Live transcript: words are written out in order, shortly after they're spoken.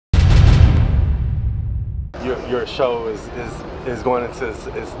your show is going into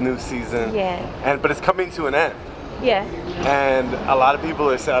its new season. Yeah. But it's coming to an end. Yeah. And a lot of people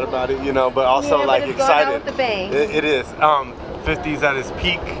are sad about it, you know, but also yeah, like but it's excited. Going out with the bang. It is. 50's at its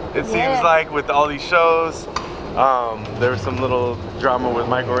peak, it seems like, with all these shows. There was some little drama with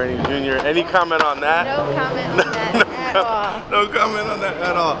Rainey Jr. Any comment on that? No comment on that at all. No comment on that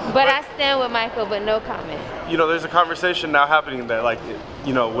at all. But I stand with Michael, but no comment. You know, there's a conversation now happening that, like,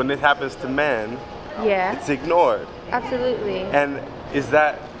 you know, when it happens to men, it's ignored. Absolutely. And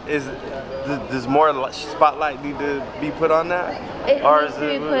does more spotlight need to be put on that? It needs to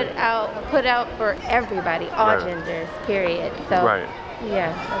be put out for everybody, all genders, period. So,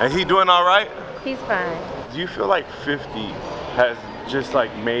 yeah. And he doing all right? He's fine. Do you feel like 50 has just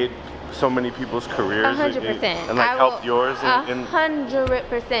like made so many people's careers 100%. and like helped yours?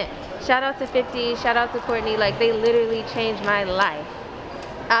 100%. Shout out to 50, shout out to Courtney, like they literally changed my life.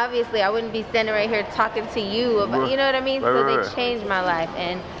 Obviously, I wouldn't be standing right here talking to you about, you know what I mean? So they changed my life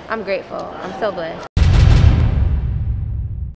and I'm grateful. I'm so blessed.